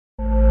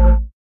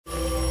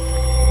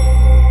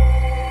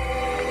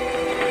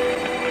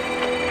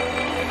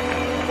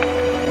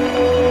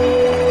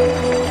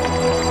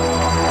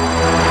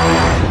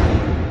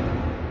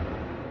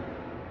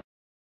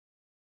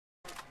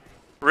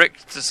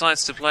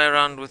decides to play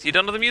around with... You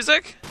done with the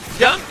music?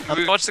 Yeah. Done?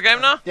 We watch the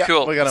game now? Yeah,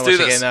 cool. we're gonna watch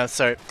the game now.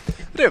 Sorry.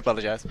 I do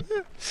apologize.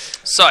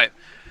 So,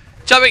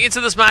 jumping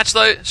into this match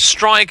though,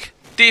 Strike,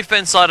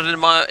 defense-sided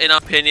in our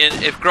opinion.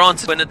 If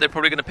Granted win it, they're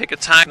probably going to pick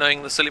attack,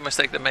 knowing the silly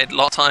mistake they made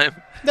last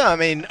time. No, I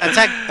mean,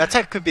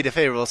 attack could be the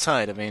favorable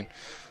side. I mean,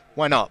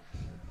 why not?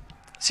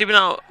 See, but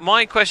now,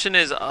 my question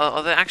is,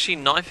 are they actually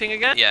knifing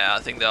again? Yeah, I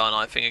think they are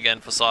knifing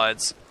again for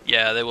sides.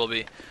 Yeah, they will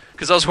be.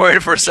 Because I was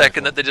worried for a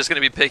second that they're just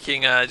going to be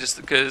picking, just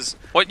because...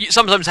 What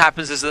sometimes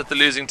happens is that the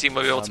losing team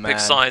will be able to pick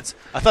sides.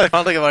 I thought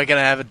we were going to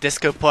have a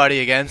disco party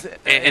again.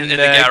 In the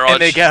garage. In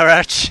the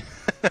garage.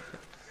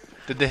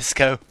 The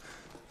disco.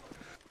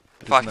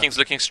 5Kings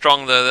looking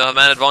strong though, they have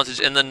man advantage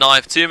in the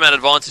knife. 2-man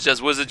advantage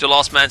as Wizard, your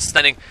last man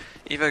standing.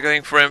 Evo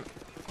going for him.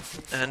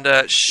 And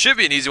should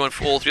be an easy one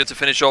for all three to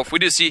finish off. We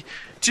do see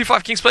 2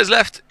 5Kings players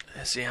left.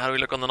 Let's see, how do we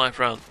look on the knife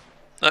round?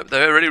 Nope,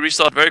 they already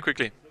restarted very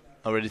quickly.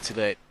 Already too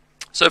late.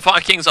 So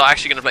 5Kings are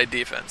actually going to play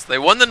defense. They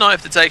won the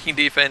knife, they're taking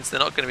defense. They're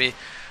not going to be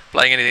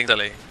playing anything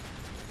silly.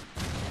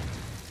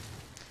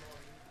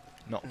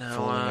 Not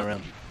fooling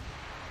around.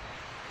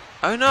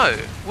 Oh no,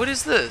 what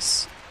is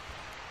this?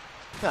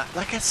 No,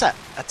 like I said,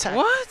 attack.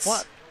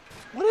 What?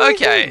 What are you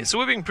Okay, doing? so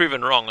we're being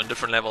proven wrong on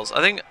different levels.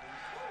 I don't know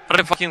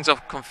if 5Kings are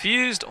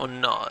confused or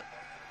not.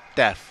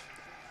 Death.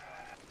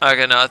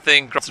 Okay, no, I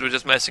think Granted were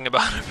just messing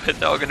about a bit.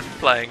 They are going to be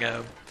playing.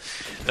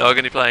 They are going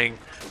to be playing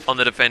on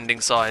the defending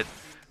side.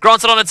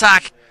 Granted on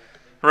attack.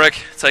 Rick,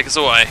 take us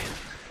away.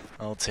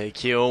 I'll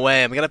take you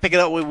away. I'm gonna pick it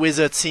up with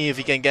Wizard, see if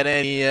he can get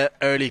any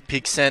early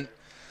picks in,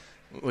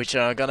 which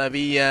are gonna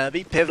be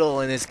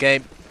pivotal in this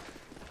game.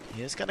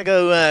 He's gonna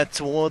go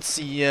towards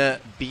the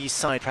B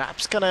side.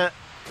 Perhaps gonna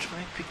try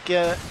and pick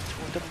toward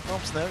double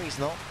bombs. No, he's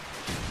not.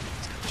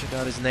 He's gonna check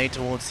out his nade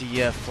towards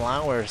the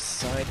flower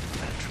side.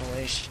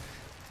 Natural-ish.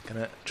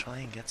 Gonna try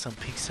and get some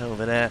picks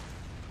over there.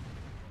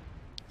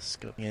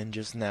 Scoping in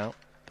just now,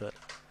 but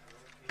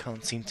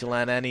can't seem to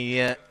land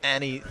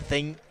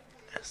anything,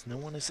 as no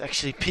one is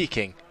actually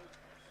peeking.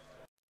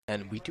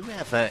 And we do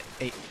have a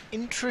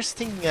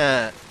interesting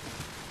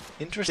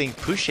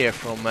push here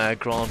from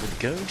Granted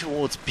going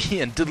towards B,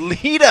 and the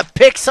leader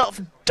picks up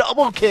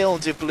double kill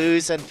to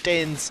Blues, and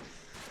Dins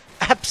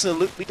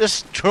absolutely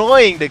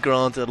destroying the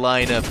Granted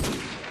lineup.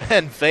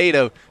 And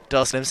Vado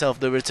does himself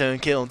the return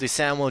kill to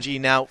Samuel G,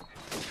 now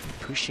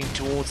pushing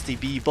towards the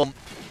B bomb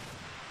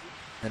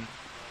and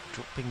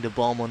dropping the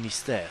bomb on the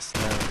stairs.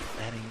 Now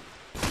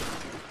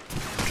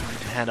trying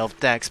to hand off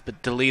Dex,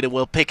 but the leader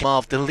will pick him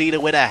off. The leader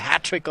with a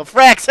hat-trick of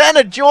frags and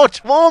a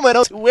George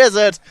Foreman to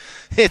Wizard.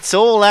 It's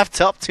all left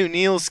up to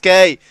Niels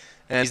K,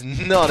 and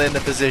he's not in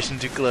the position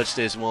to clutch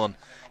this one.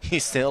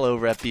 He's still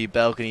over at B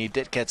balcony. He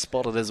did get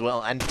spotted as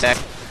well, and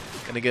Dex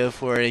gonna go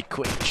for a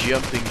quick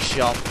jumping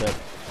shot, but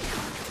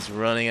he's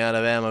running out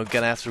of ammo.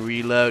 Gonna have to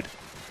reload.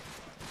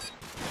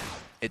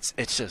 It's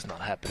just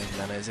not happening,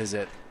 man, is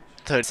it?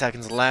 30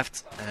 seconds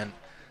left, and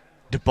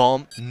the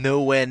bomb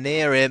nowhere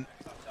near him.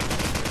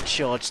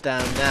 Charge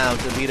down now.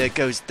 The leader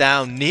goes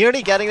down,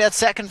 nearly getting that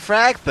second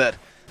frag, but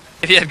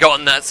if he had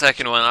gotten that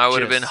second one, I would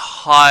have been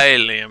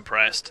highly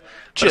impressed.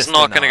 But it's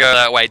not going to go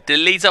that way.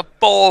 Deletes up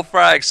 4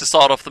 frags to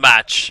start off the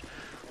match.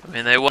 I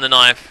mean, they won the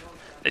knife,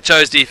 they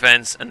chose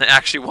defense, and they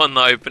actually won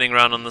the opening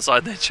round on the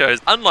side they chose.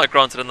 Unlike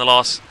Granted in the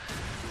last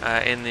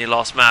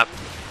map.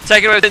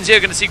 Taking away Dins,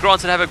 you're going to see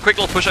Granted have a quick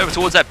little push over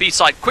towards that B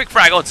side. Quick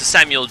frag onto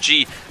Samuel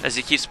G as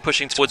he keeps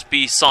pushing towards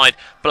B side.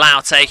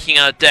 Blau taking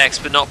out Dex,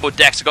 but not for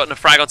Dex. Gotten a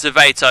frag onto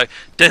Vato.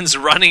 Dins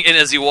running in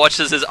as he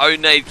watches his own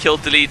nade kill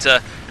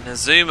Deleter. And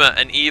Azuma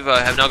and Evo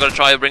have now got to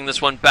try to bring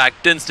this one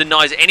back. Dins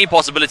denies any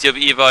possibility of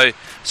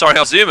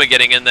Azuma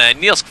getting in there.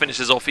 Nielsk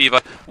finishes off Evo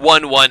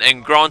 1-1,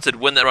 and Granted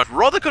win that round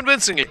rather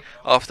convincingly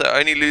after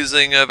only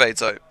losing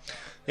Vato.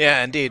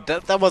 yeah, indeed.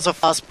 That was a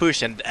fast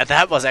push, and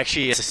that was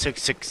actually a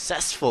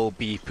successful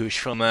B push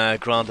from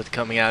Granted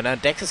coming out. Now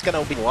Dex is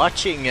going to be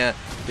watching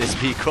this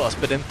B cross,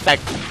 but in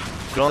fact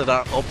Granted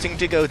are opting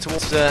to go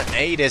towards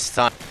A this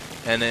time.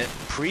 And a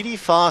pretty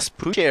fast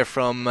push here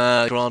from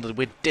Granted,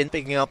 with Din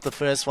picking up the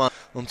first one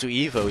onto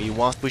Evo. He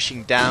was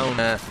pushing down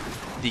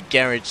the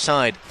garage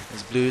side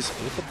as Blues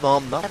with the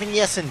bomb, not having the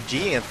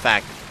SMG in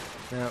fact.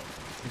 Now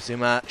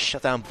Zuma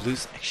shut down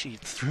Blues actually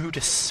through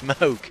the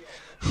smoke,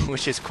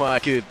 which is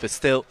quite good, but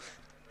still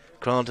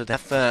Granted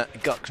have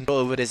got control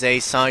over this A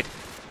side,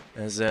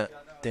 as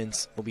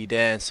Dins will be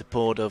there in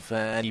support of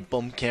any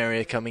bomb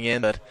carrier coming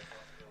in, but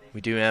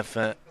we do have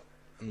a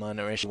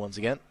minor issue once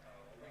again.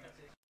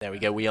 There we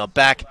go, we are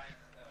back.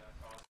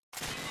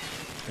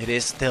 It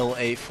is still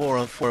a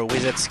 4-on-4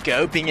 Wizard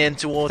scoping in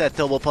towards that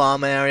double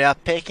palm area,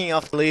 picking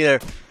off the leader.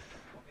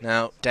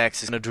 Now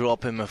Dex is going to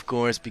drop him, of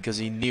course, because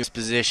he knew his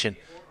position.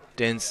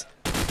 Dins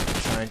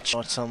trying to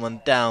charge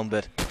someone down,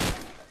 but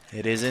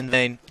it is in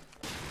vain.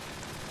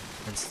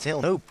 And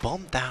still no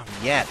bomb down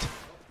yet.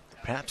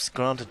 Perhaps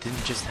Granted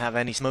didn't just have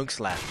any smokes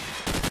left.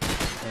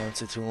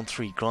 It's a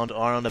 2-on-3. Granted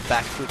are on the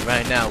back foot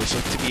right now, which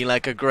looks to be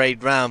like a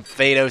great round.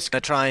 Vado's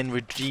gonna try and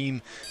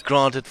redeem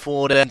Granted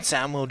for them.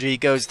 Samuel G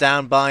goes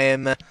down by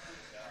him,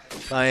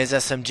 by his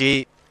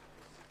SMG.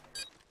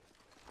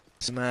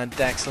 Zuma and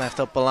Dex left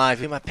up alive.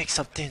 Iiyama picks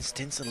up Dins.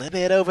 Dins a little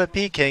bit over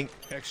peeking.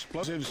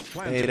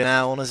 Made it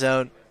now on his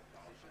own.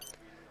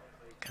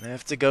 Gonna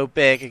have to go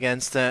big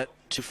against the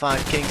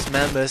 5Kings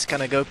members.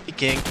 Gonna go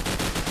peeking.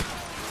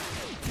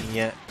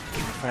 Yeah,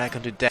 give a frag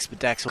onto Dex, but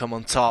Dex will come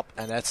on top.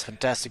 And that's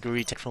fantastic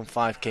retake from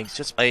 5Kings.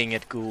 Just playing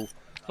it cool.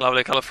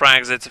 Lovely couple of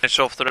frags there to finish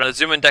off the round.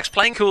 Zuma and Dex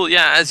playing cool,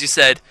 yeah, as you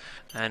said.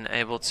 And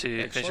able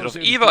to finish it off.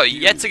 Evo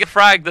yet to get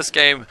fragged this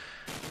game.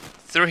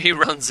 3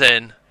 runs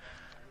in.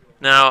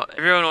 Now,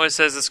 everyone always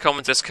says this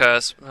comment is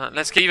curse.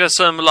 Let's give Evo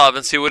some love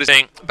and see what he's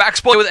doing.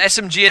 Backspot with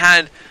SMG in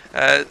hand.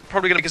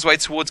 Probably going to make his way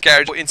towards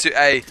Garage into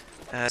A.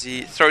 As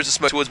he throws a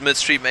smoke towards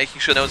mid-street,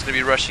 making sure no one's going to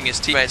be rushing his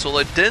teammates.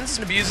 Although Dins is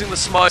going to be using the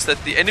smokes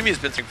that the enemy has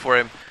been throwing for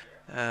him.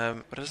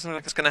 But it doesn't look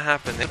like it's going to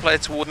happen. They play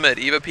it toward mid.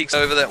 Evo peeks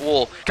over that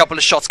wall. Couple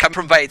of shots coming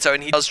from Vato,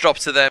 and he does drop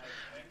to them.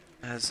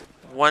 As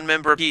one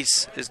member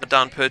apiece is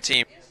down per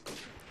team.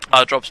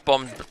 Drops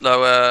bomb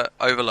lower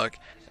overlook.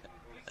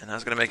 And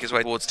that's going to make his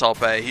way towards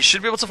top A. He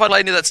should be able to find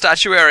light near that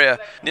statue area.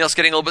 Neil's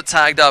getting a little bit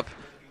tagged up.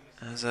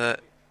 As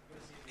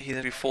he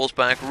then falls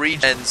back,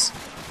 regens.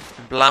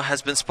 And Blau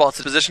has been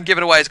spotted. Position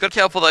given away. He's got to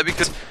be careful though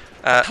because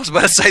I was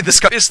about to say the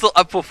scope is still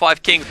up for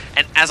 5Kings.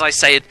 And as I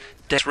say it,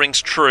 Dex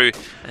rings true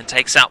and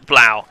takes out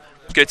Blau.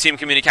 Good team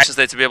communications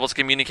there to be able to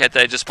communicate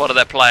they just spotted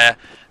that player.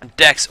 And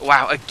Dex,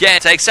 wow,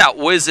 again takes out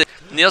Wizard.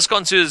 Neil's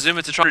gone to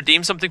Zuma to try and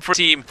redeem something for a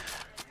team.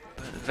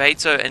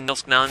 Vato and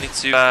Nilsk now need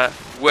to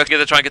work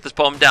together to try and get this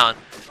bomb down.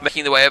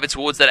 Making the way over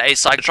towards that A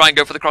side to try and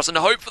go for the cross and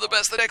hope for the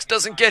best that X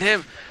doesn't get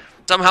him.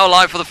 Somehow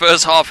alive for the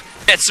first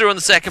half. Gets through on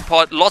the second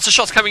part. Lots of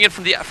shots coming in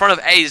from the front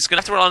of A. He's going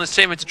to have to rely on his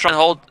teammate to try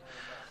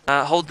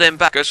and hold them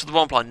back. Goes for the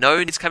bomb plant. No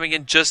needs coming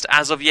in just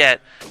as of yet.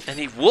 And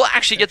he will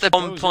actually get the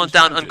bomb plant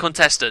down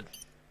uncontested.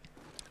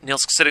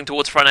 Neil's sitting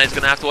towards front A. He's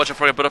going to have to watch out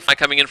for a bit of fire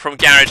coming in from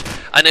Garage.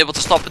 Unable to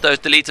stop it though.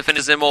 Delete to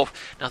finish him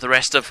off. Now the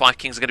rest of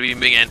 5Kings are going to be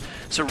moving in.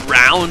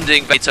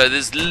 Surrounding Vato.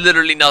 There's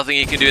literally nothing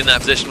he can do in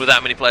that position with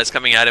that many players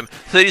coming at him.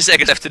 30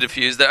 seconds left to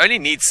defuse. They only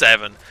need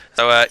 7.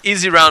 So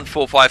easy round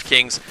for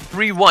 5Kings.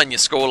 3-1 your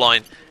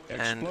scoreline.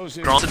 And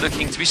Granted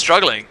looking to be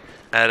struggling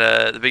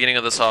at the beginning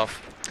of this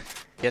half.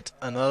 Yet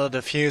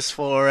another defuse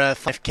for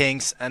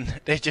 5Kings.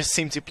 And they just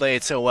seem to play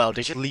it so well.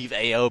 They just leave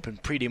A open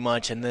pretty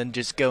much and then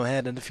just go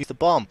ahead and defuse the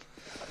bomb.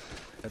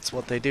 That's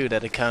what they do, they're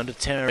the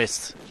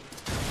counter-terrorists.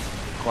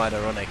 Quite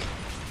ironic.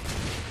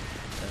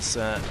 As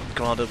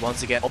Granted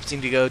once again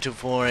opting to go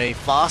for a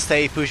fast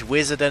A push.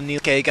 Wizard and Neil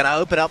K gonna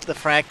open up the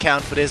frag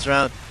count for this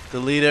round. The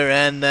leader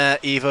and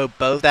Evo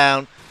both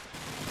down.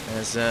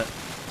 As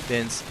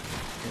Vince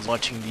is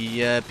watching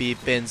the B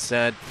pins.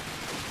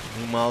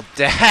 Meanwhile,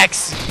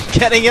 Dex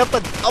getting up a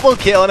double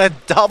kill and a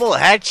double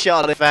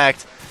headshot in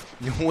fact.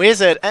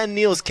 Wizard and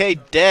Niels K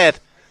dead.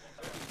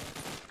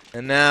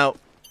 And now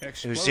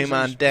Zuma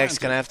and Dex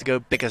gonna have to go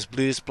big as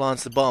Blues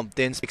plants the bomb.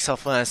 Dins picks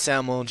off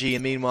Samuel G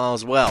and meanwhile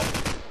as well.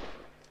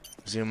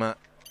 Zuma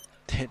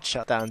did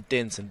shut down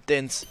Dins and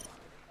Dins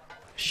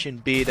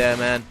shouldn't be there,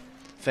 man.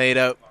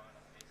 Fado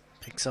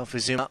picks off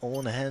Zuma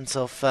on the hands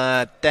of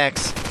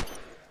Dex.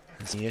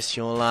 Here's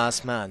your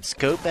last man.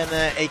 Scope and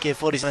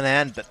AK-47 in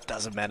hand, but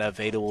doesn't matter.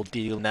 Fado will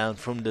deal down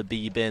from the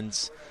B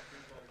bins.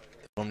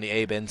 From the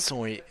A bins,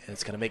 sorry.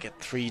 It's gonna make it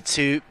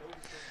 3-2.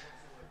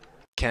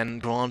 Can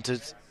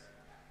Granted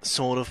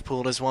sort of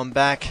pull this one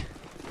back?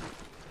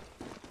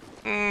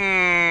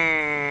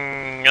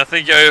 I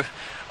think you're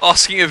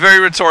asking a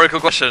very rhetorical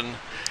question.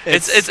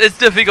 It's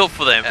difficult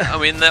for them. I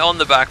mean, they're on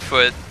the back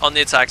foot, on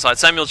the attack side.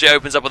 Samuel G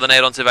opens up with a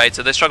nade onto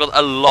Vato. They struggled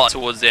a lot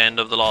towards the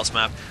end of the last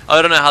map.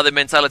 I don't know how their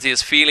mentality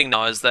is feeling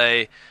now as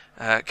they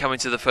come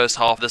into the first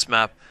half of this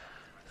map.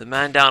 The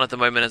man down at the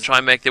moment and try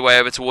and make their way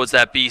over towards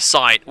that B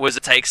site.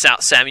 Wizard takes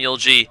out Samuel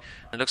G.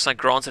 It looks like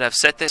Granted have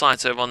set their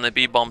sights over on the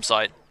B bomb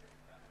site.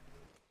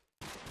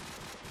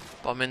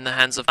 Bomb in the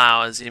hands of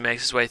Lau as he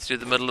makes his way through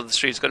the middle of the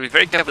street. He's got to be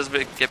very careful as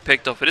it get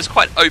picked off. It is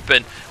quite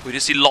open. We do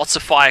see lots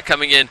of fire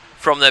coming in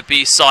from that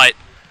B site.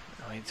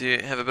 We do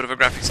have a bit of a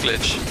graphics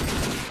glitch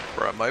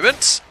for a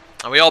moment.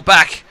 And we are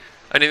back.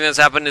 Only thing that's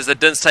happened is that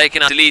Din's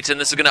taken out Delete, and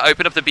this is going to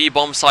open up the B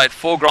bomb site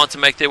for Grant to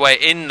make their way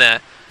in there.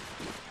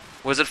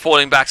 Wizard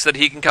falling back so that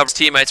he can cover his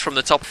teammates from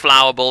the top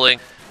flower building.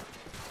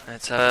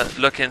 Let's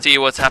look and see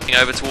what's happening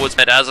over towards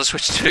mid. As I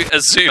switch to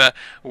Azuma,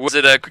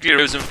 Wizard quickly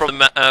removes him from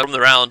the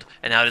round,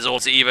 and now it is all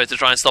to Evo to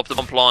try and stop the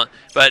bomb plant.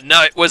 But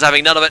no, Wizard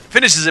having none of it,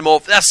 finishes him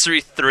off. That's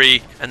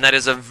 3-3, and that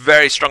is a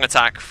very strong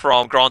attack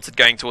from Granted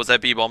going towards their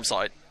B bomb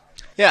site.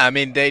 Yeah, I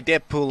mean they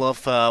did pull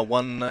off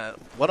one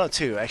or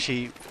two,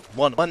 actually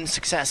one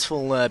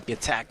successful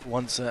attack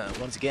once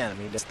again. I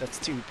mean that's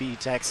 2 B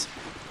attacks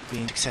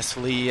being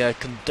successfully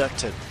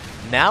conducted.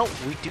 Now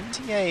we do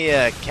see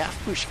a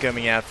calf push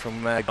coming out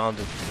from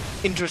Granted.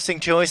 Interesting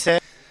choice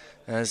there,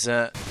 as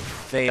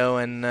Theo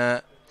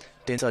and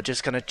Dins are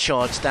just gonna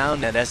charge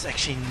down, and there's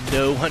actually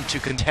no one to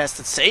contest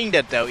it. Saying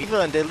that though,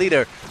 Evo and their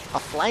leader are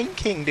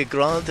flanking the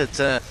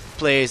Granted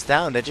players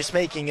down. They're just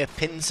making a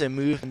pincer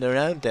movement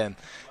around them.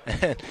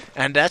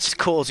 And that's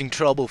causing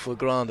trouble for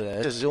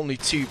Granted. There's only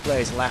 2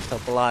 players left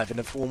up alive in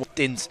the form of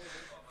Dins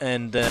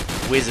and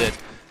Wizard.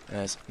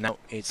 As now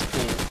it's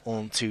all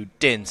onto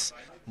Dins.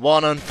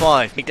 1 on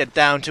 5. Make that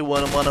down to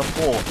 1 on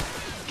 4.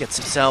 Gets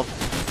himself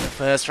the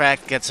first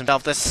frag, gets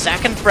himself the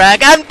second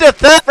frag, and the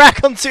third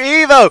frag onto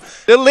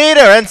Evo. The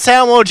leader and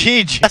Salmo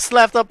G just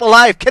left up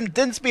alive. Can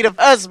Dins be the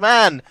first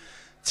man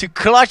to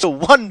clutch a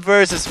 1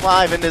 versus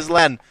 5 in this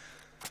LAN?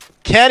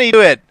 Can he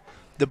do it?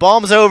 The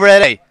bomb's over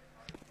at A.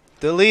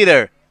 The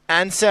leader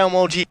and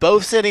Salmo G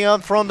both sitting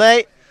on front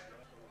A.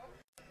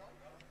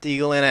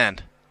 Deagle in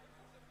hand.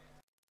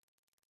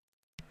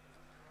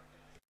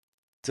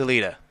 The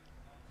leader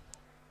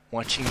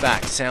watching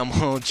back.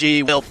 Salmo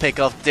G will pick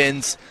off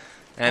Dins.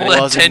 And all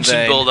that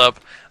tension build up.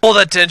 All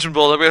that tension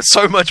build up. We have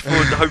so much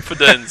hope for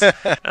Dins. And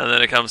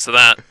then it comes to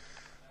that.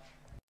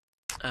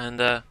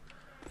 And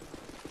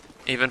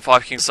even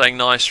 5Kings saying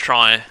nice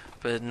try,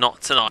 but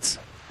not tonight.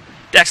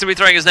 Dex will be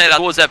throwing his nade out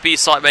towards that B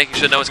site, making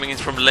sure no one's coming in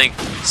from Link.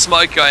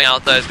 Smoke going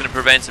out there is going to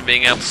prevent him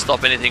being able to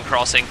stop anything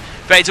crossing.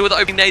 Beta with the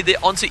opening nade there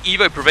onto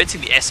Evo,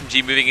 preventing the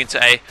SMG moving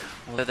into A.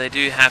 Although they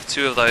do have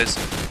 2 of those.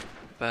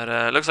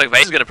 But looks like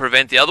Vase is going to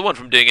prevent the other one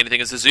from doing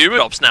anything as the Zuma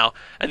drops now.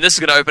 And this is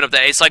going to open up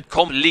the A side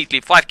completely.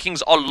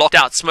 5Kings are locked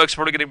out. Smoke's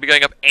probably going to be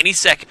going up any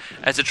sec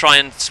as to try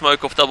and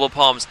smoke off double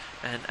palms.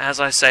 And as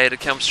I say it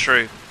comes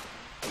true.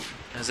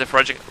 As if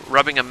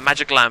rubbing a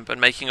magic lamp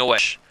and making a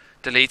wish.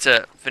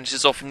 Deleter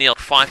finishes off Neil.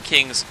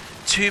 5Kings,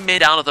 2 men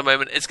down at the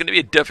moment. It's going to be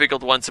a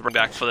difficult one to bring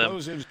back for them.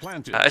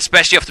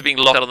 Especially after being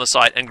locked out on the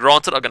site. And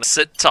Granted are going to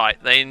sit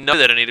tight. They know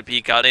they don't need a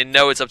peek out. They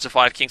know it's up to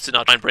 5Kings to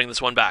not try and bring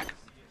this one back.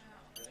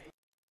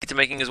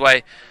 Making his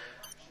way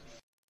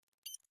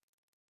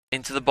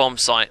into the bomb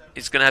site.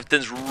 He's going to have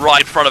Dins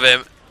right in front of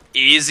him.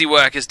 Easy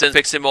work as Dins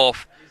picks him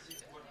off.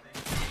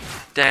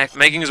 Deck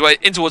making his way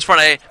in towards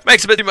front A.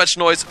 Makes a bit too much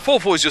noise.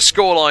 4-4 is your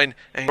scoreline.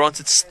 And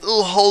Granted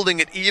still holding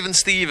it even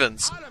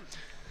Stevens.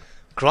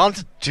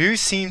 Granted do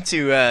seem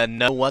to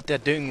know what they're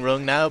doing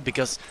wrong now,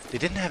 because they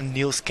didn't have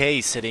Niels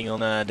K sitting on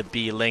the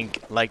B link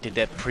like they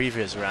did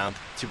previous round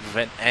to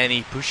prevent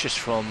any pushes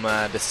from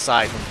the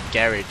side, from the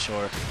garage,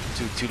 or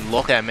to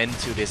lock them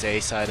into this A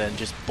side and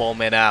just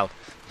bomb it out.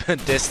 But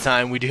this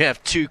time we do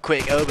have 2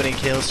 quick opening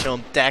kills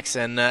from Dex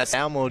and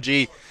Salmo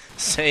G,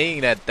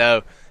 saying that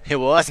though it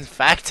was in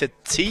fact a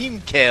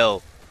team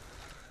kill,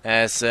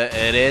 as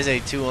it is a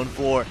 2 on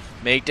 4.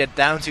 Make that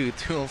down to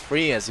 2 on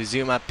 3 as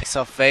Uzuma picks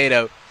off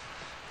Fado.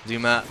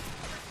 Zuma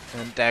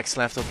and Dex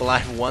left up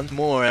alive once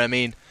more. I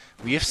mean,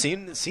 we have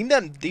seen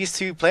them, these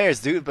 2 players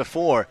do it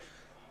before,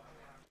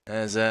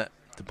 as the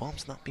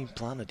bomb's not been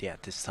planted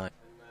yet this time.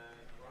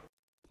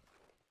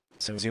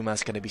 So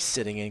Zuma's going to be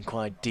sitting in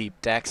quite deep.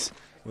 Dex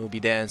will be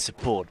there in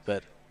support,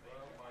 but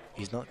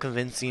he's not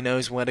convinced he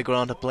knows where the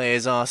grounded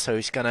players are, so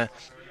he's going to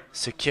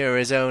secure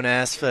his own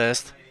ass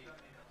first.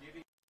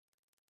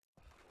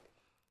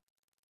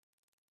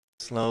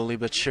 Slowly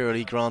but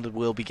surely, Grounded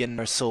will begin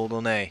their assault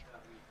on A.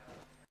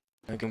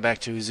 Looking back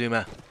to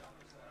Uzuma.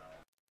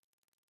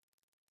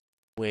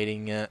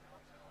 Waiting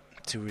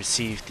to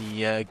receive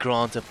the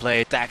Granted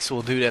play. Dax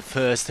will do that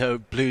first though.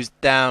 Blue's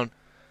down.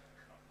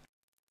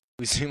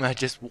 Uzuma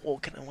just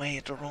walking away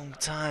at the wrong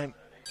time.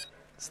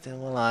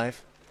 Still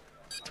alive.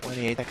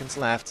 28 seconds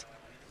left.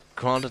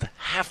 Granted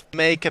have to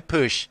make a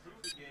push.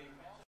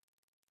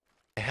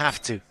 They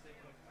have to.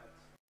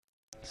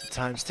 So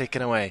time's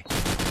ticking away.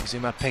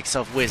 Uzuma picks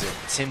off Wizard.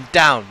 It's him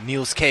down.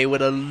 Niels K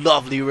with a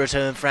lovely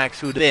return frag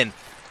through the bin.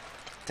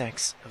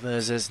 Dex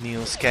versus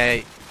Niels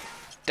K.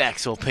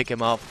 Dex will pick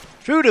him up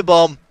through the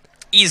bomb.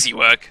 Easy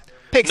work.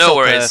 Picks no up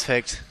worries.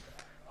 Perfect.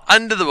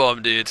 Under the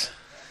bomb, dude.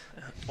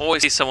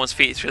 Always see someone's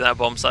feet through that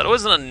bomb site.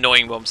 Always an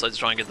annoying bomb site to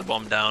try and get the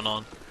bomb down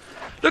on.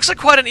 Looks like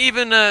quite an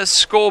even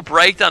score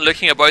breakdown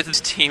looking at both of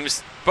the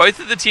teams. Both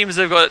of the teams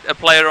have got a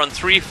player on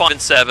 3, 5,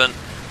 and 7.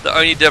 The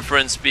only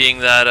difference being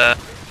that,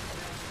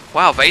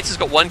 wow, Vates has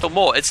got 1 kill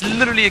more. It's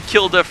literally a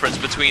kill difference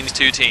between these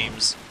 2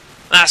 teams.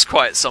 That's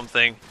quite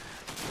something.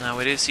 Now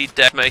we do see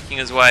Deck making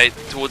his way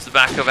towards the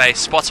back of A.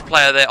 Spots a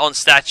player there on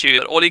statue,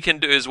 but all he can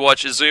do is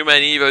watch Zuma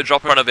and Evo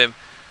drop in front of him.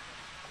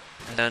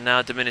 And they're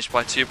now diminished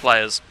by 2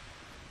 players.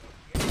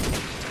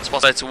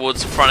 Spots there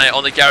towards front A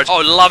on the garage.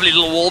 Oh, lovely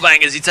little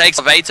wallbang as he takes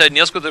Vato.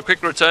 Niels with a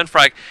quick return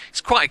frag.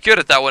 He's quite good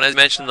at that one, as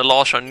mentioned in the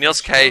last round.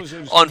 Niels K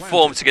on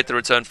form to get the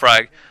return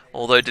frag.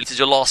 Although this is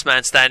your last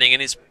man standing,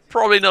 and he's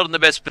probably not in the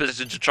best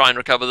position to try and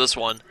recover this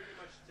one.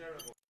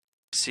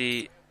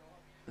 See,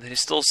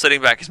 he's still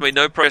sitting back. He's made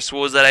no progress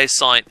towards that A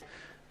site.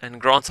 And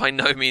Grant by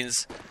no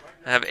means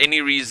have any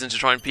reason to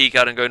try and peek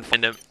out and go and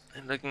find him.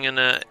 And looking in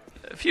a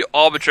few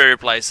arbitrary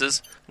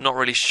places. Not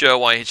really sure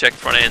why he checked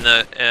front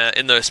A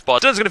in those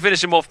spots. Dylan's going to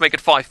finish him off, make it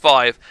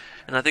 5-5.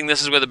 And I think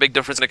this is where the big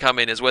difference is going to come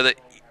in, is whether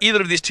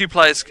either of these 2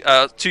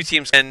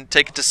 teams can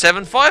take it to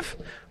 7-5,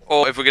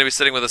 or if we're going to be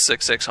sitting with a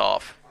 6-6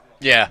 half.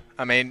 Yeah,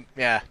 I mean,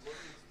 yeah.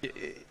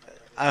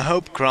 I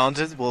hope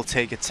Granted will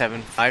take it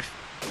 7-5,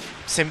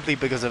 simply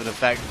because of the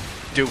fact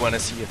you do want to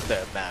see a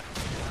 3rd map.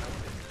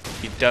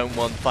 You don't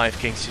want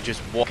 5Kings to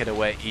just walk it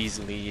away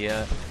easily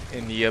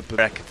in the upper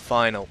bracket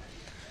final.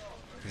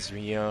 As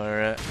we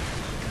are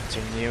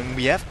continuing,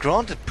 we have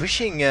Granted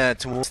pushing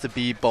towards the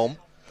B bomb.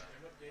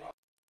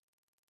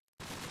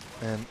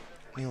 And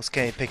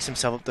Niels-K picks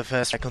himself up the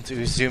first back onto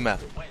Iiyama.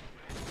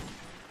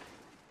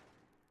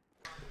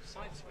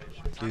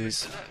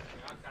 Blues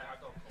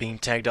being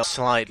tagged up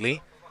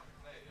slightly.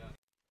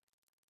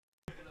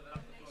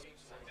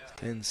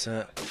 Din's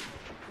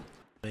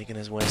making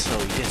his way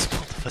slowly. He did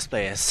spot the first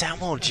player.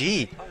 Samuel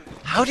G.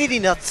 How did he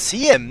not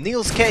see him?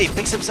 Niels-K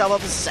picks himself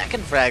up the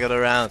second frag of the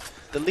round.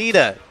 The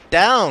leader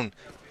down.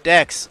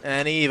 Dex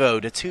and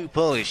Evo, the two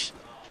Polish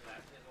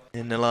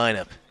in the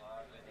lineup.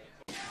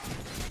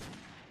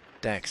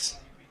 Dex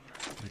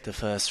with the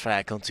first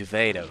frag onto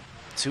Vado.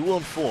 2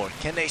 on 4.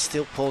 Can they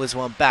still pull this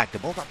one back? The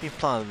ball not been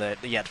planted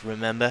yet,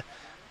 remember.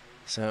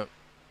 So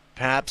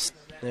perhaps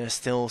there's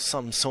still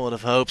some sort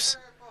of hopes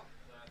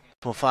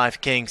for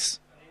 5Kings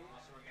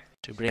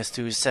to bring us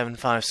to a 7-5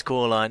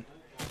 scoreline.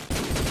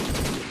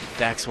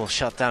 Dex will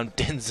shut down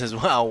Dins as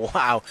well.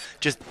 Wow,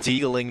 just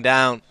dealing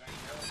down.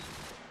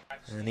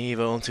 And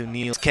Evo onto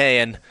Niels-K,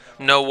 and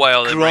no way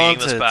are they bringing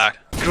this back.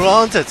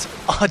 Granted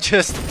are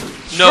just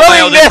no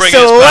way are they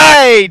bringing this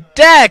back.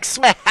 Dex,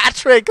 a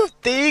hat-trick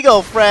of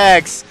Deagle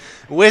frags.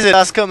 Wizard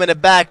us coming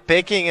back,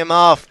 picking him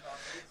off.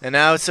 And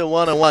now it's a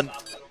 1-on-1.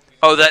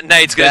 Oh, that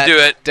nade's gonna do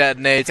it. That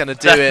nade's gonna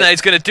do it. That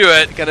nade's gonna do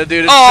it. Gonna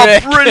do the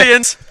trick. Oh,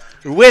 brilliant.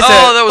 Wizard.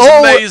 Oh, that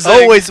was amazing.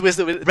 Always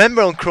Wizard.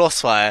 Remember on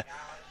Crossfire?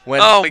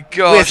 When oh my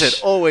gosh. Wizard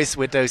always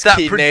with those that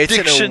key nades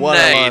in a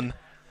 1-on-1.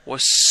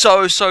 Was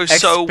so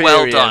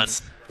well done.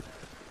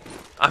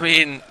 I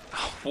mean,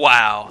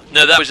 wow.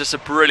 No, that was just a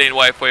brilliant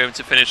way for him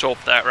to finish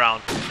off that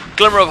round.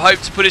 Glimmer of hope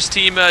to put his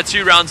team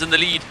 2 rounds in the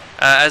lead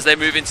as they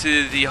move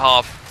into the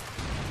half.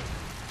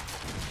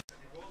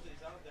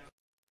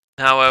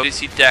 Now we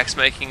see Dex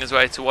making his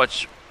way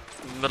towards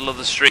the middle of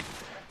the street.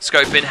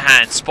 Scope in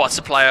hand, spots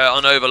a player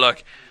on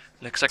overlook.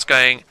 Looks like it's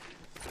going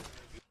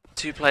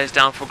 2 players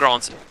down for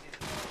granted.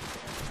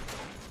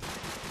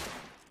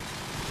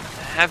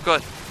 They have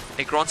got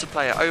a granted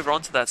player over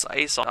onto that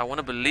A side. I want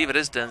to believe it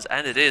is Dins,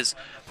 and it is.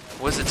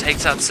 Wizard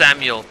takes out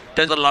Samuel.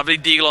 Dins a lovely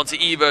deal onto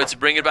Evo to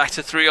bring it back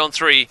to 3 on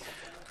 3.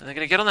 And they're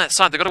going to get on that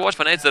side. They've got to watch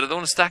for nades there. They don't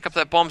want to stack up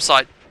that bomb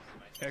site.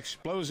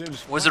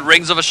 Explosives. Wizard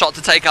rings of a shot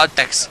to take out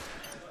Dex.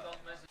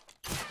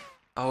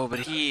 Oh, but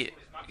he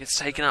gets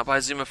taken out by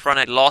Iiyama front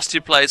end. Last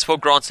 2 players for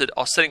granted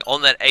are sitting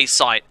on that A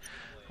site.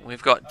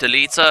 We've got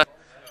Delita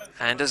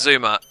and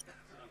Iiyama.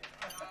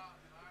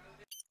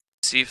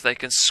 See if they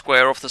can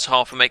square off this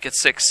half and make it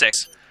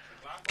 6-6.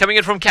 Coming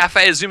in from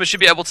Cafe, Iiyama should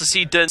be able to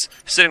see Dins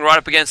sitting right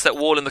up against that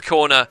wall in the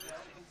corner.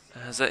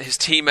 As his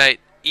teammate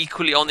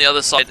equally on the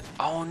other side.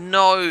 Oh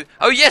no!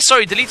 Oh yes,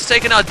 sorry, Delita's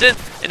taken out Din,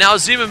 and now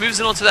Iiyama moves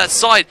in onto that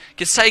side.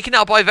 Gets taken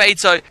out by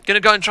Vato. Gonna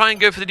go and try and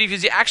go for the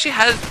defuse. He actually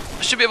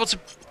should be able to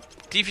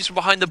defuse from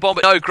behind the bomb,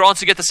 but no, Grant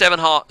to get the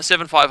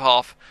 7-5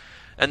 half.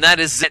 And that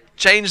is it.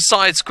 Change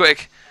sides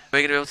quick.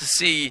 We're gonna be able to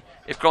see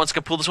if Grant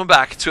can pull this one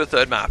back to a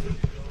 3rd map.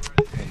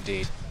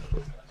 Indeed.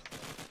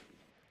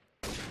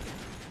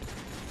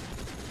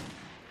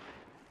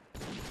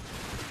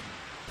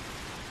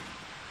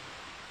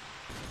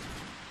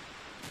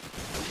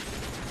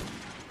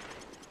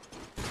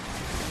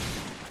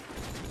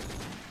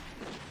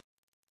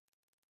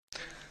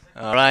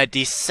 Alright,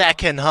 the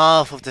second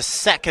half of the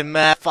second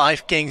map,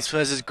 5Kings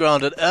versus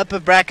Grounded, upper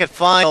bracket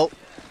final.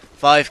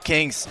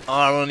 5Kings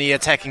are on the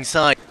attacking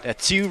side. They're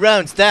 2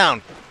 rounds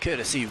down,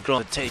 courtesy of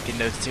Grounded taking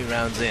those 2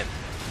 rounds in.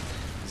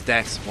 As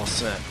Dex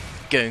was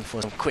going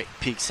for some quick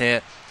peeks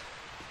here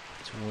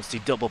towards the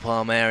double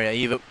palm area.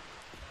 Evo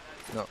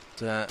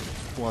not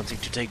wanting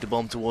to take the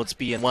bomb towards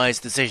B, and wise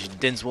decision.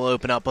 Dins will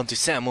open up onto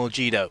Samuel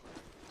Gido.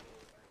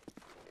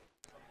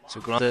 So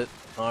Grounded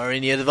are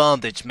in the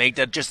advantage, make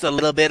that just a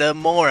little bit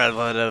more of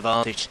an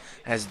advantage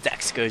as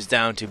Dex goes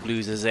down to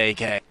Blues'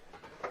 AK.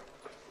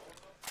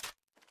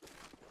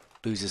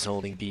 Blues is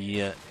holding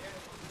B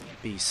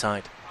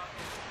side,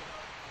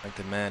 like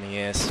the man he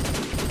is.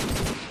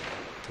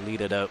 The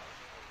leader though,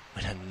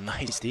 with a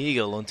nice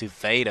eagle onto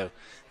Vado.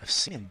 I've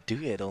seen him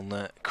do it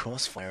on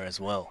Crossfire as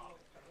well.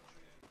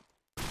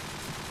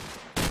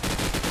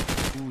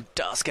 Ooh,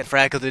 does get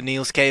frag onto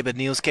Niels-K, but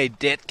Niels-K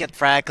did get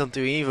frag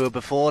onto Evo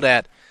before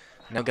that.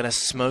 Now gonna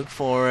smoke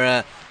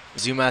for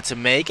Iiyama to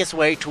make his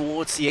way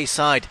towards the A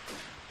side.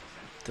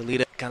 The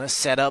leader kind of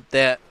set up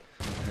there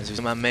as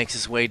Iiyama makes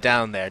his way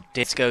down there.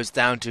 This goes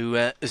down to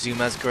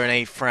Iiyama's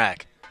grenade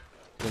frag.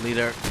 The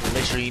leader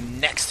literally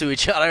next to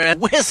each other,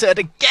 and Wizard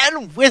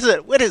again,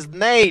 Wizard with his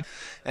nade.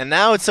 And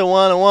now it's a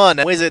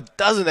 1-on-1. Wizard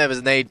doesn't have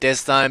his nade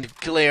this time to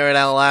clear it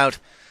all out.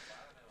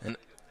 And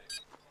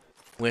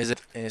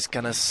Wizard is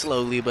gonna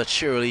slowly but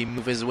surely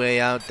move his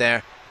way out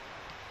there.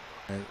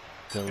 And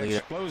the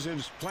leader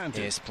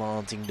is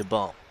planting the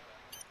bomb.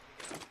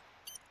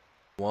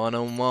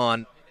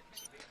 1-on-1.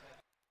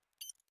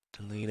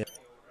 The leader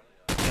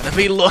gonna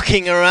be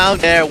looking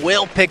around there.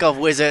 Will pick off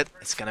Wizard.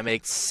 It's gonna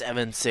make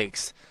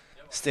 7-6.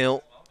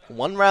 Still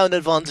 1 round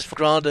advantage for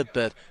Grounded,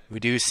 but we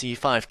do see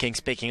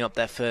 5Kings picking up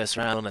that first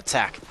round on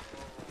attack.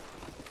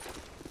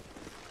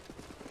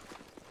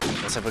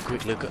 Let's have a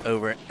quick look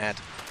over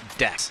at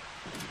Dex.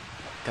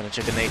 Gonna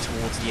check a nade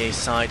towards the A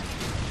side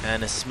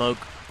and a smoke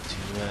to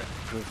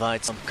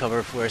provide some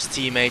cover for his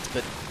teammates,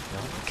 but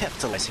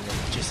capitalizing on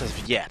it just as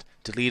of yet.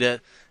 The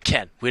leader,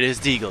 Ken, with his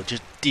deagle,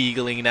 just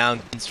deagling down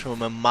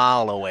from a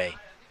mile away.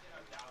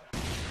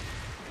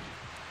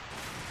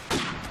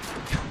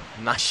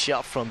 Nice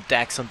shot from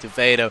Dex onto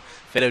Vado.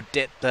 Vado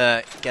did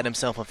get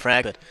himself a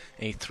frag, but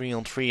a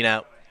 3-on-3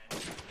 now.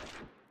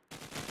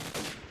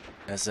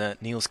 As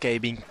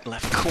Nielske being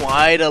left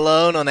quite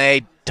alone on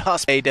a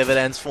does pay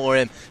dividends for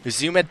him. We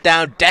zoom it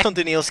down, Dex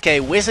onto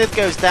Nielske. Wizard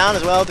goes down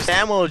as well to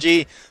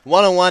SamLG.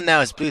 1-on-1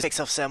 now as Blues takes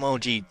off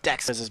SamLG.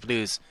 Dex versus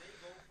Blues.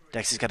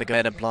 Dex has got to go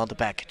ahead and plant the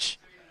package.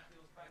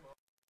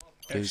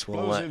 Blues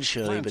will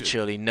surely but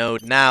surely know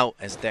now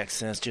as Dex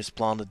has just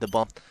planted the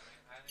bomb.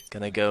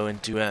 Gonna go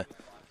into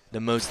the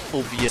most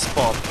obvious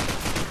spot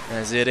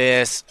as it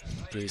is.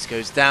 Blues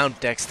goes down,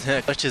 Dex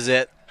touches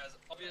it. As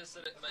obvious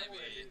as it may be,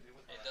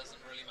 it doesn't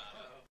really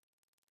matter.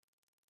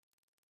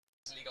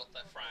 He got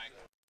that frag.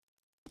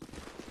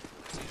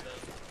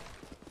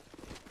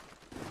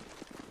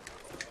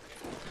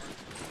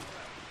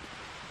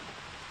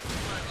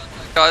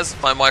 Guys,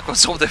 my mic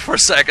was off there for a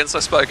second, so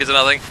I spoke into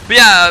nothing. But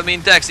yeah, I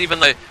mean, Dex,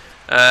 even though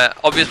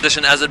obvious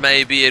position as it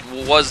may be, it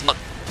was not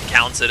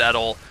counted at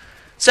all.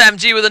 Sam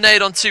G with a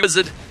nade onto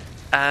Wizard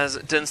as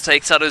Dins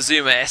takes out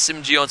Azuma.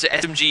 SMG onto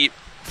SMG.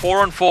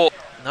 4-on-4.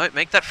 No,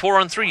 make that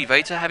 4-on-3.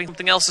 Vata having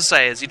something else to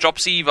say as he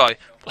drops Evo.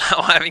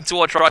 Blau having to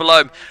watch right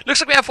below him.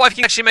 Looks like we have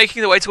 5Kings actually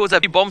making their way towards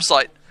that bomb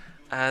site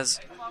as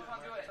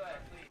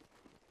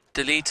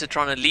Delete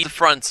trying to lead the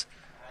front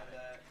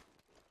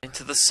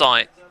into the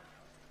site.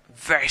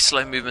 Very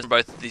slow movement from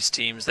both of these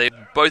teams.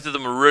 Both of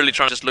them are really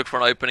trying to just look for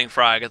an opening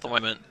frag at the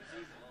moment.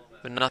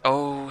 But not,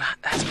 oh,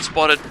 has been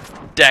spotted.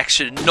 Dex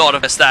should not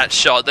have missed that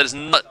shot.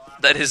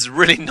 That is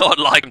really not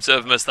like him to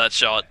have missed that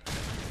shot.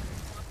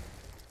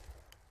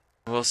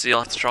 We'll see. I'll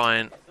have to try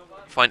and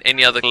find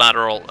any other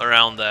collateral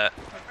around there.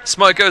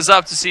 Smoke goes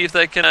up to see if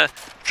they can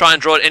try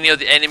and draw any of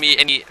the enemy,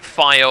 any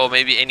fire or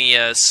maybe any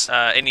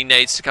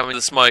nades to come into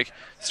the smoke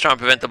to try and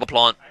prevent the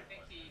plant.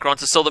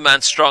 Grant is still the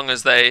man strong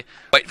as they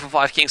wait for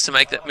 5Kings to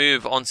make that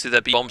move onto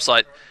the bomb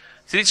site.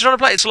 So he's trying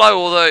to play it slow,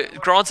 although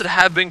Granted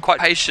have been quite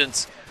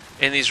patient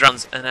in these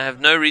runs and have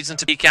no reason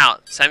to peek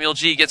out. Samuel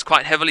G gets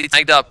quite heavily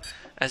tagged up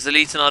as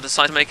Delete now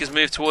decides to make his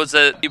move towards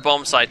the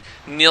bomb site.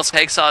 Niels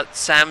takes out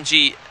Sam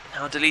G.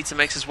 Now Delete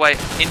makes his way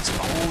into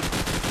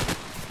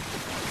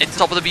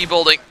top of the B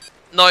building.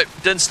 No,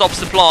 then stops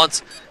the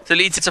plant.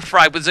 Delete it's a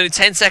frag, but there's only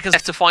 10 seconds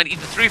left to find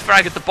either 3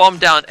 frag at the bomb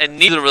down, and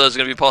neither of those are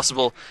going to be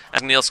possible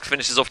as Niels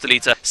finishes off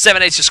Delete. 7-8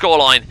 to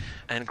scoreline,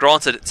 and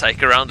Granted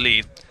take a round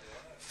lead.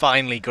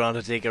 Finally,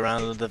 Granted take a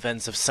round on the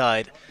defensive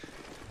side.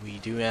 We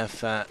do have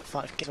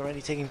 5Kings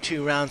already taking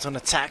 2 rounds on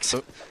attack,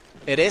 so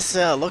it is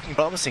looking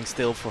promising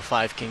still for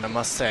 5Kings, I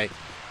must say.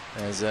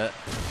 As they're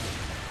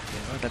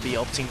going to be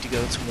opting to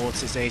go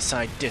towards his A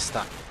side this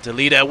time.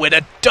 Delete with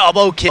a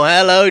double kill.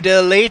 Hello,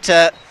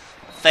 Delete.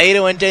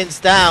 Fado and Dins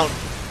down.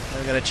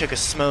 They're going to chuck a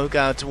smoke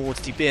out towards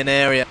the bin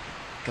area.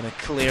 Going to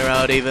clear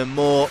out even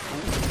more.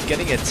 Ooh,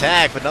 getting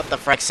attacked, but not the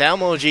frag.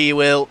 SamLG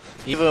will.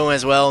 Evo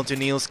as well to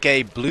Niels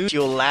K. Blue,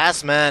 your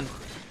last man.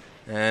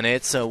 And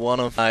it's a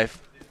 1-on-5.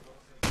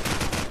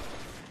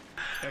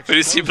 We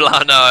do see Blau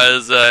now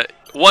as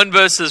 1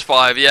 versus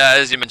 5, yeah,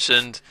 as you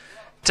mentioned.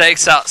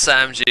 Takes out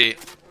Sam G.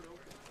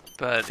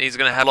 But he's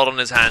going to have a lot on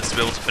his hands to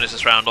be able to finish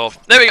this round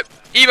off. There we go.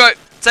 Evo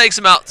takes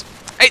him out.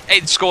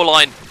 8-8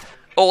 scoreline.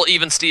 All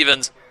even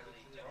Stevens.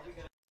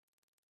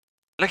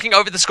 Looking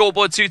over the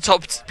scoreboard, 2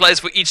 top players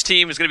for each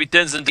team is going to be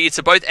Dins and Delete,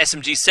 both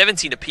SMG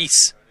 17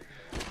 apiece.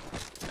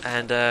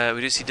 And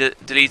we do see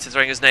Delete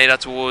throwing his nade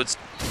out towards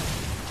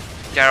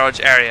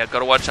garage area. Got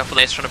to watch out for the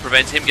nades trying to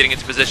prevent him getting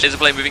into position.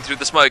 Isabelle moving through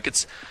the smoke.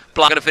 It's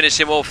Blanc going to finish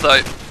him off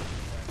though.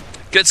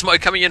 Good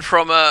smoke coming in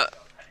from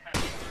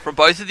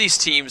both of these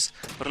teams,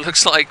 but it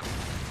looks like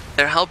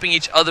they're helping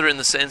each other in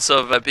the sense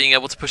of being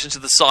able to push into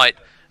the site.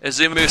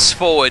 Azuma moves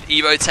forward.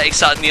 Evo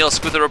takes out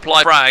Niels with a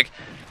reply frag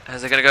as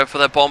they're going to go for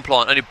their bomb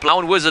plant. Only Blau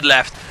and Wizard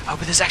left. Oh,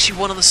 but there's actually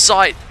one on the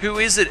site. Who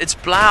is it? It's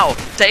Blau.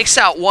 Takes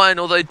out one,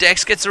 although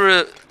Dex gets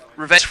a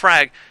revenge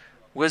frag.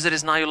 Wizard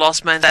is now your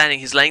last man standing.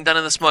 He's laying down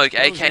in the smoke,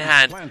 AK in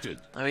hand.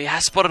 Oh, he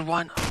has spotted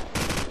one.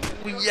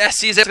 Oh,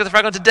 yes, he's able to get the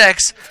frag onto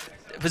Dex.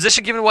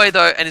 Position given away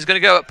though, and he's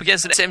going to go up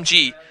against an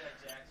SMG.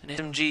 An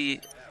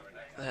SMG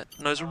that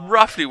knows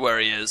roughly where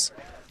he is.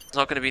 It's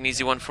not going to be an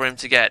easy one for him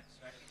to get.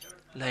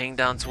 Laying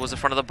down towards the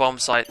front of the bomb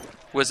site.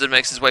 Wizard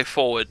makes his way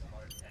forward.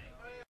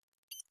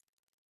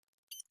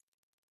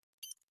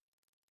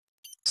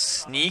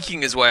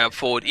 Sneaking his way up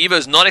forward.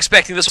 Evo's not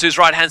expecting this to his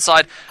right hand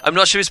side. I'm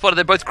not sure he spotted.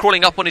 They're both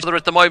crawling up on each other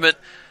at the moment.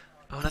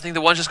 Oh, and I think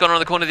the one's just gone around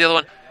the corner of the other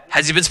one.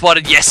 Has he been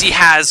spotted? Yes, he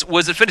has.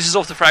 Wizard finishes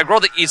off the frag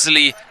rather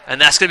easily, and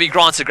that's going to be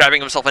Granted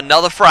grabbing himself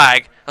another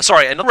frag.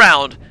 Another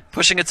round,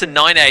 pushing it to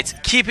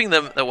 9-8, keeping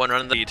them the 1 run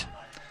in the lead.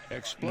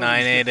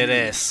 9-8 it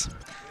is.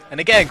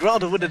 And again,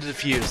 Granted with the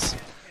defuse.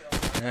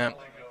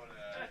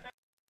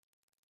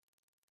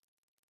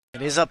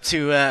 It is up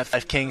to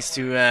 5Kings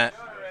to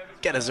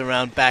get us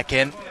around back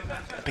in.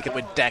 Pick it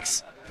with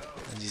Dex.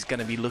 And he's going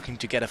to be looking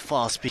to get a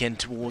fast pick in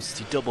towards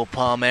the double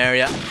palm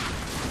area.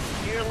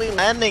 Nearly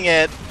landing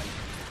it.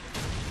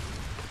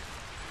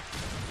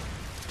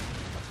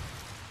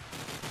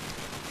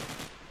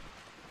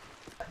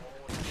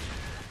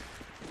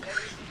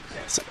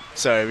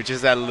 Sorry, we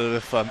just had a little bit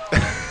of fun.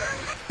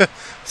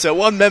 So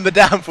one member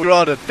down for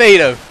Grounded.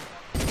 Vado.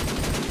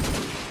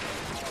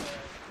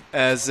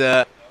 As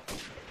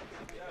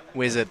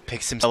Wizard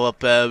picks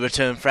himself up,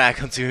 return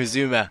frag onto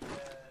Iiyama.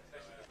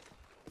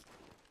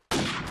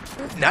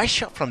 Nice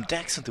shot from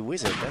Dex onto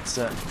Wizard. That's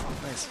a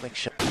nice flick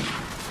shot.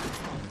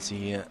 As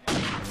he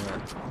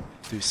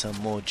do some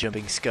more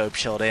jumping scope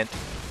shot in.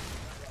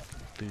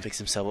 Blue picks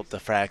himself up the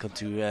frag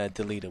onto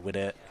the leader with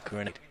a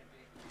grenade.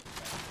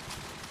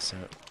 So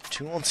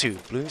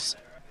 2-on-2. Blues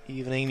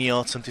evening the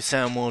odds onto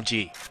Samuel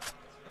G.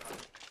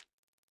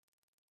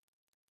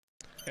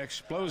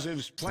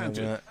 Explosives planted.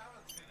 So,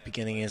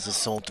 beginning his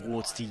assault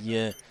towards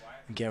the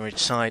garage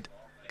side.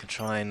 Can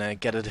try and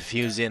get a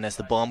defuse in as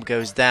the bomb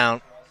goes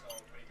down.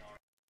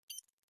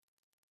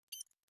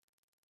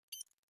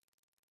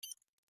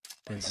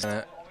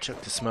 Then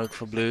chuck the smoke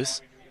for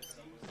Blues.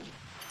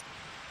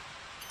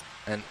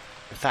 And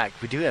in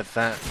fact, we do have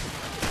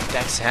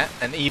Dex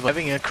and Evo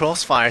having a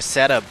crossfire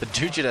setup, but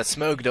due to that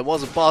smoke that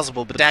wasn't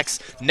possible. But Dex,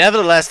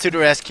 nevertheless, to the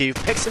rescue,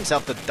 picks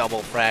himself the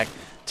double frag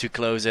to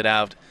close it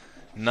out.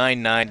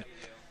 9-9,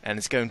 and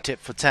it's going tit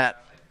for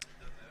tat.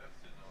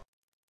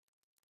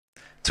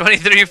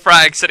 23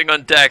 frags sitting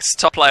on Dex,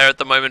 top player at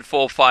the moment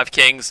for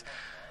 5Kings.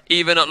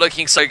 Even not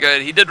looking so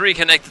good. He did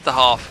reconnect at the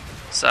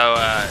half, so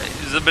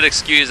he's a bit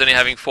excused only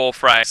having 4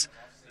 frags.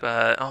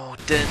 But, oh,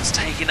 Din's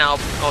taken out.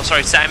 Oh,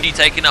 sorry, Sammy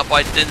taken up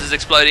by Din's is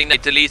exploding. They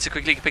deletes it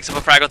quickly, picks up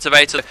a frag on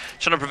Vator,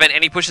 trying to prevent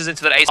any pushes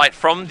into that A site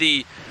from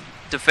the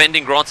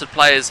defending Granted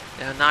players.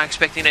 They're now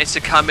expecting Ace to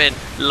come in.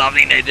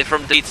 Lovely nade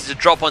from Deleted to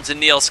drop onto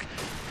Nielsk.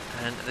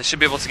 And they should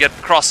be able to get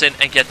across in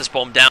and get this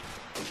bomb down.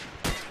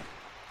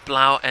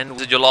 Blau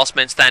and your last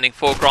man standing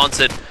for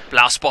Granted.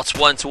 Blau spots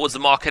one towards the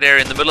market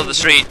area in the middle of the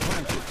street.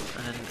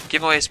 And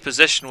give away his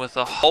position with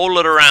a whole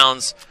lot of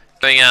rounds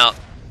going out.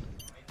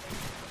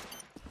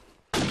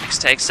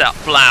 Next takes out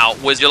Blau.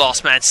 Where's your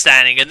last man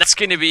standing? And that's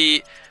going to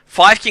be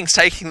 5Kings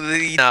taking the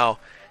lead now.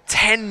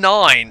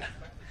 10-9.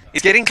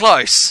 He's getting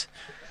close.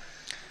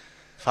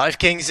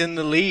 5Kings in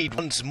the lead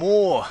once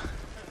more.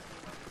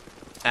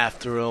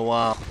 After a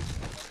while.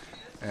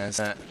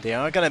 As they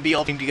are going to be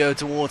opting to go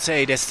towards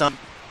A this time.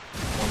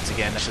 Once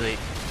again, actually.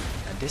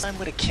 And this time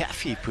with a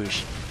Cafe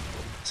push.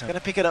 So I'm going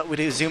to pick it up with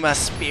Iiyama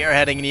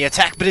spearheading the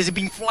attack, but is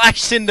being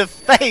flashed in the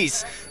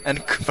face!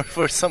 And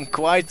for some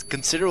quite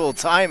considerable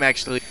time,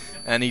 actually.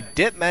 And he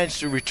did manage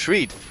to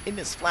retreat in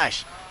this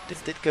flash.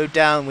 This did go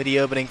down with the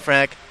opening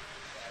frag.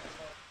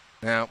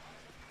 Now,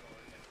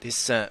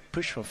 this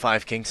push from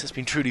 5Kings has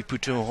been truly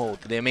put to a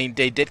halt. I mean,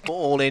 they did go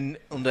all in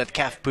on that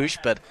calf push,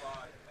 but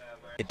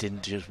it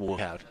didn't just work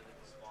out.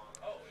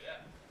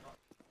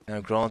 Now,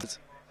 Granted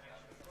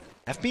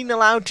have been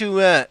allowed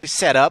to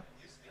set up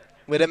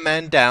with a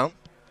man down.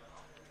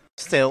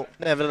 Still,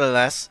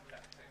 nevertheless,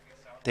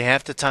 they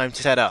have the time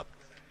to set up.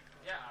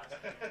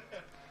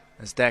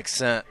 As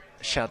Dex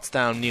shuts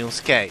down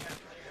Niels K.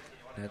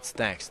 That's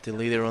Dex, the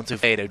leader onto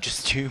Vado.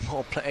 Just 2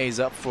 more plays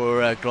up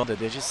for Granted.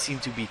 They just seem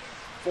to be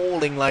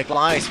falling like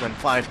flies when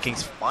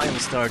 5Kings finally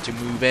start to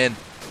move in.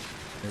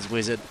 As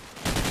Wizard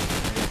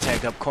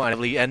tagged up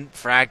quietly and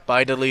fragged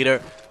by the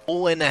leader.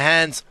 All in the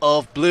hands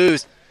of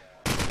Blues.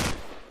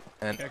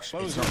 And it's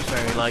not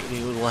very likely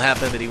it will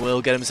happen, but he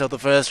will get himself the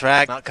first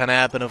frag. Not gonna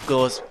happen, of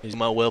course.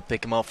 Iiyama will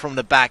pick him off from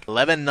the back.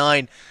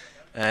 11-9.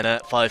 And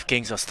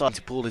 5Kings are starting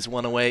to pull this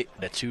one away.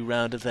 A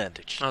 2-round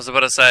advantage. I was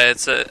about to say,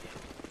 it's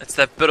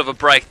that bit of a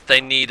break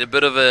they need. A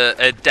bit of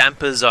a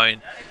damper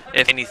zone,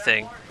 if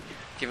anything.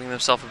 Giving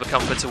themselves a bit of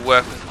comfort to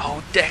work with.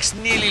 Oh, Dex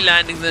nearly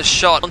landing this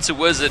shot onto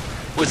Wizard.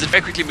 Wizard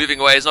very quickly moving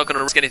away. He's not going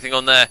to risk anything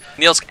on there.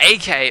 Nielsk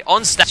AK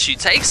on statue.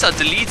 Takes out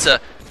Deleter.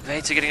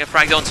 Vator getting a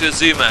frag onto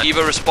Iiyama.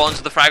 Evo responds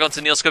with the frag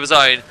onto Nielsk of his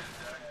own.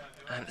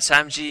 And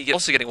Samji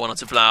also getting one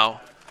onto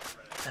Blau.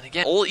 And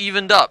again, all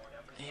evened up.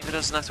 Evo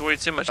doesn't have to worry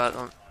too much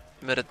about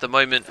mid at the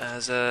moment,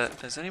 as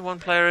there's only one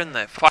player in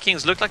there.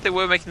 5Kings looked like they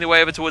were making their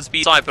way over towards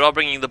B side, but are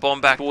bringing the bomb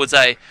back towards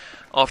A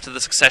after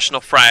the succession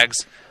of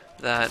frags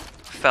that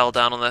fell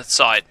down on that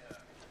side.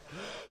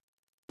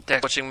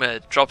 Dex watching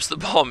mid, drops the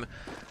bomb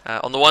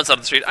on the one side of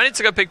the street. I need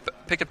to go pick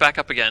it back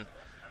up again.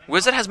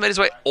 Wizard has made his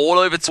way all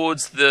over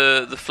towards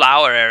the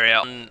flower area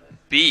on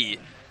B,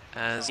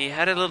 as he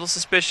had a little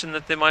suspicion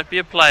that there might be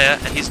a player,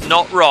 and he's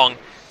not wrong.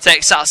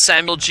 Takes out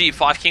Samuel G.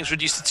 5Kings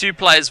reduced to 2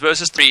 players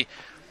versus 3.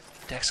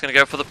 Dex going to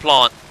go for the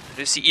plant. I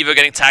do see Evo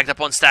getting tagged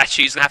up on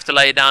statue. He's going to have to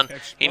lay it down.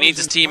 He needs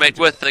his teammate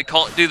with. They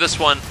can't do this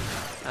one.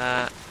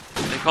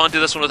 They can't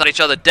do this one without each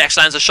other. Dex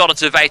lands a shot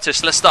onto Vator.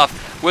 Slick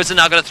stuff. Wizard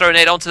now going to throw a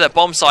nade onto that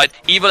bomb side.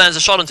 Evo lands a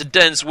shot onto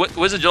Dins.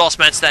 Wizard, your last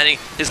man standing.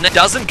 His net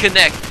doesn't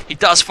connect. He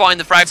does find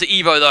the frag to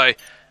Evo though.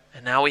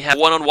 And now we have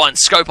one-on-one,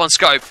 scope on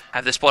scope.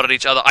 Have they spotted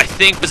each other? I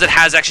think Wizard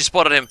has actually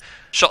spotted him.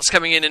 Shots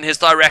coming in his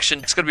direction.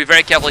 He's got to be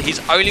very careful. He's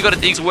only got a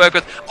dig to work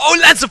with. Oh,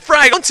 lands a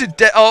frag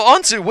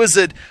onto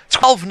Wizard.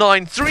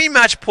 12-9, 3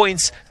 match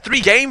points,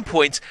 3 game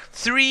points,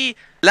 3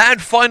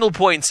 land final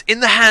points in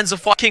the hands of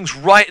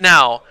 5Kings right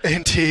now.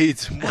 Indeed.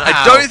 Wow.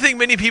 I don't think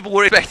many people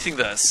were expecting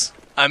this.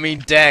 I mean,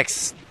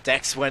 Dex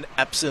Dex went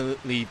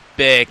absolutely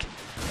big.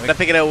 I'm gonna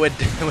pick it up with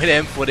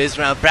him for this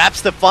round.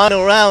 Perhaps the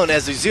final round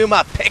as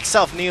Iiyama picks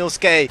off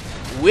Neilsk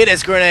with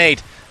his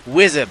grenade.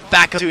 Wizard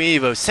back onto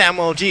Evo.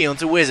 Samuel G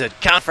onto Wizard.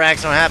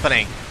 Counter-frags are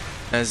happening.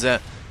 As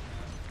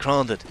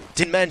Granted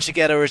didn't manage to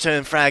get a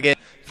return frag in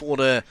for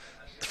the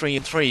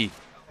 3-3.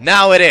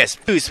 Now it is.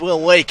 Boost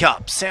will wake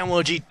up.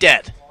 Samuel G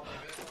dead.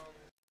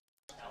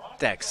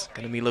 Dex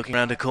gonna be looking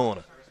around the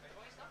corner.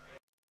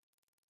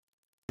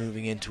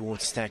 Moving in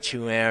towards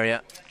statue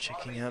area.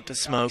 Checking out the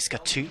smoke. He's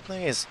got 2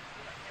 players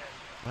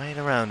right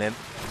around him.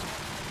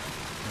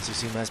 As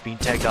Iiyama has been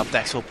tagged up,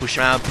 Dex will push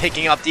around,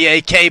 picking up the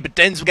AK, but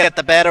Dens will get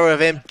the better of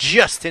him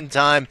just in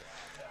time.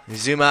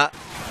 Iiyama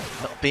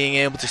not being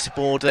able to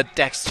support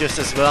Dex just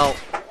as well.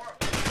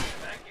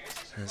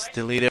 As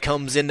the leader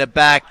comes in the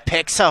back,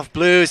 picks off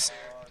Blues.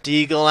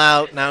 Deagle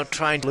out, now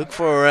trying to look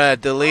for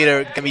the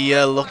leader. Gonna be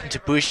looking to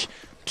push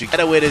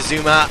together with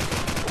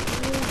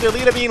Iiyama. The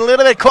leader being a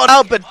little bit caught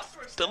out, but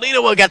the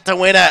leader will get the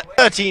winner.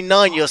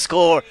 13-9 your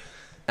score.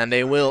 And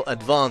they will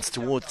advance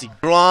towards the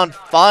grand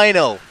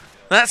final.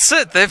 That's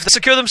it. They've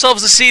secured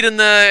themselves a seat in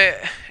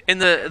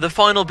the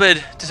final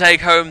bid to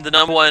take home the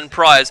 #1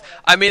 prize.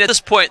 I mean, at this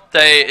point,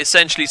 they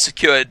essentially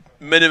secured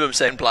minimum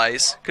 2nd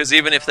place, because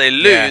even if they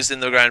lose in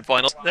the grand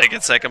finals, they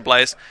get 2nd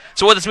place.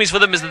 So what this means for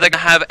them is that they're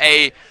going to have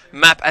a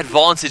map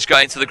advantage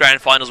going to the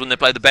grand finals when they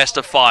play the best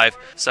of 5.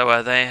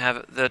 So they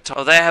have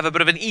a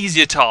bit of an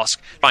easier task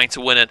trying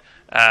to win it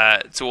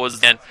towards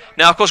the end.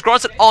 Now, of course,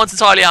 granted aren't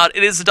entirely out.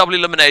 It is a double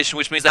elimination,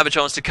 which means they have a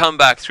chance to come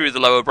back through the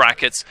lower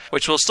brackets,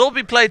 which will still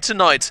be played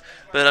tonight.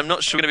 But I'm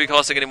not sure we're going to be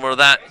casting any more of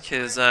that,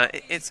 because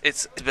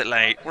it's a bit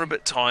late. We're a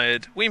bit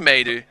tired. We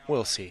may do.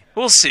 We'll see.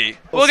 We'll see.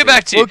 We'll get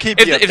back to you.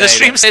 If the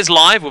stream stays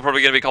live, we're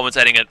probably going to be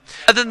commentating it.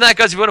 Other than that,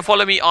 guys, if you want to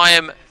follow me, I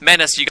am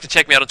Menace. You can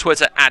check me out on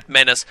Twitter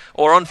 @Menace,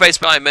 or on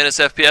Facebook, I'm Menace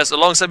FPS.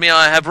 Alongside me,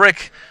 I have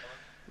Rick.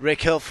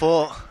 Rick Hill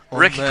 4.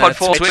 Rick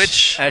CoD4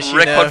 Twitch.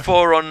 Rick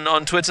CoD4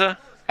 on Twitter.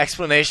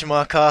 Exclamation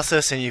mark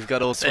casters, and you've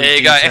got all sorts of There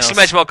you go, details.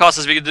 exclamation mark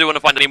casters if you do want to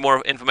find any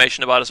more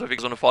information about us, or if you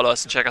guys want to follow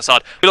us and check us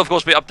out. We'll of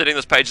course be updating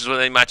those pages with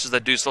any matches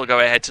that do still go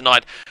ahead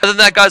tonight. Other than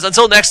that, guys,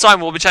 until next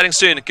time, we'll be chatting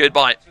soon.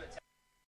 Goodbye.